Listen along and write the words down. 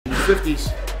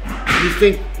50s, you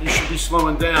think you should be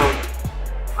slowing down.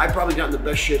 I probably got in the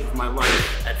best shape of my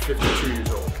life at 52 years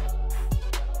old.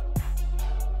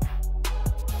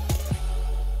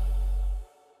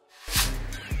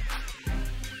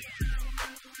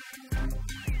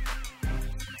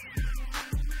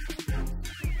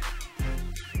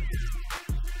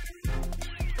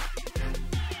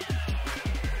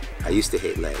 I used to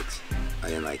hate legs. I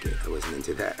didn't like it. I wasn't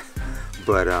into that.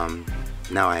 But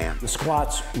now I am. The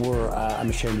squats were, I'm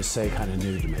ashamed to say, kind of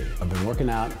new to me. I've been working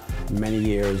out many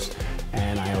years,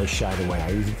 and I always shied away.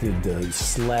 I did the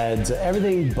sleds,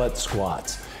 everything but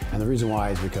squats. And the reason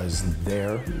why is because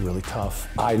they're really tough.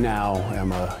 I now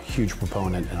am a huge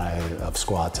proponent of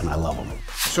squats, and I love them.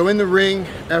 So in the ring,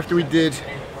 after we did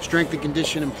strength and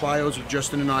condition and plyos,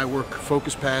 Justin and I work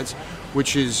focus pads,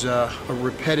 which is a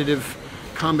repetitive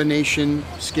combination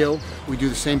skill. We do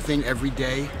the same thing every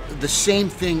day, the same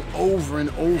thing over and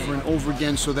over and over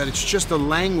again, so that it's just a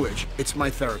language. It's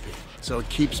my therapy. So it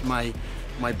keeps my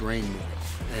brain moving.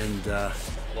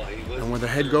 And where the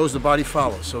head goes, the body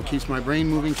follows. So it keeps my brain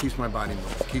moving, keeps my body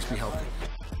moving, keeps me healthy.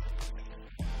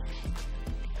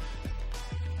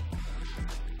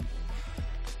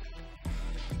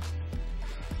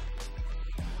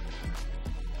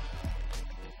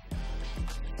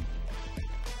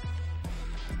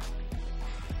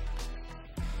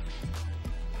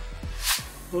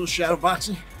 A little shadow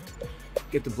boxing,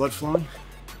 get the blood flowing,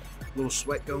 a little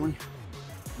sweat going,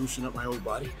 loosen up my whole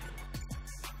body.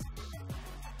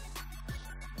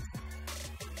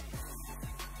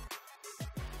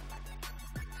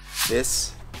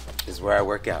 This is where I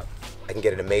work out. I can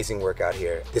get an amazing workout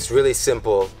here. This really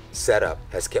simple setup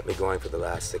has kept me going for the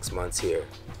last 6 months here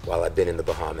while I've been in the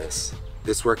Bahamas.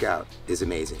 This workout is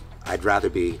amazing. I'd rather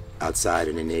be outside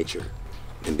and in nature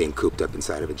than being cooped up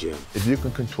inside of a gym. If you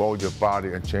can control your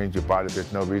body and change your body,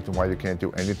 there's no reason why you can't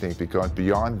do anything, because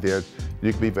beyond this,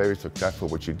 you can be very successful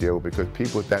with what you do, because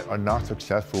people that are not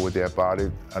successful with their body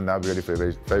are not really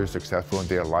very successful in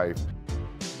their life.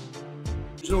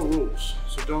 There's no rules,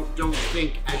 so don't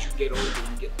think as you get older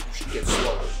you should get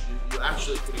slower. You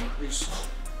actually could increase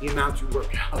the amount you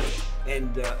work out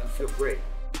and feel great.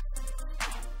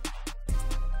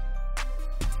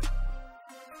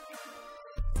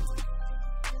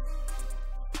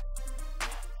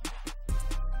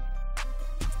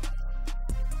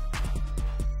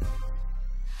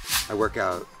 I work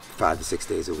out 5 to 6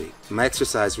 days a week. My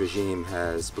exercise regime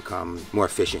has become more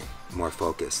efficient, more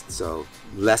focused. So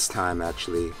less time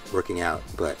actually working out,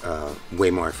 but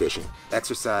way more efficient.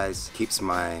 Exercise keeps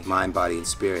my mind, body, and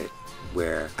spirit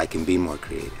where I can be more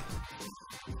creative.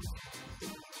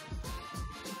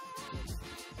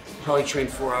 Probably train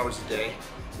 4 hours a day.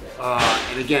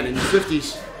 And again, in your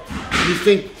 50s, you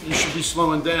think you should be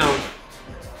slowing down.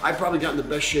 I probably got in the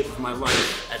best shape of my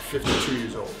life at 52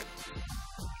 years old.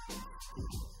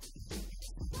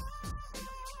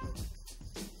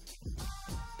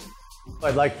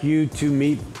 I'd like you to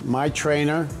meet my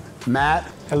trainer, Matt.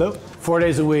 Hello. 4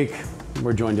 days a week,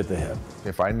 we're joined at the hip.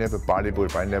 If I never bodybuilded,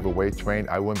 if I never weight trained,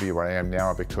 I wouldn't be where I am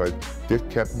now, because this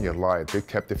kept me alive. This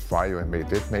kept the fire in me.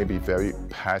 This made me very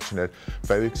passionate,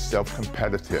 very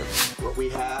self-competitive. What we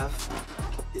have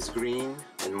is green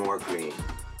and more green.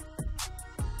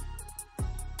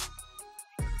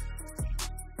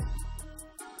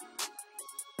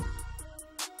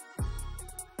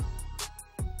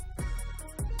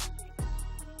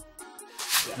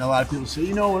 And a lot of people say,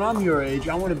 you know, when I'm your age,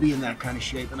 I want to be in that kind of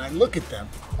shape. And I look at them,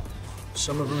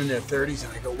 some of them in their 30s,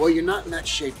 and I go, well, you're not in that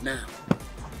shape now.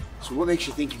 So what makes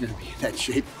you think you're going to be in that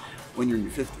shape when you're in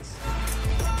your 50s?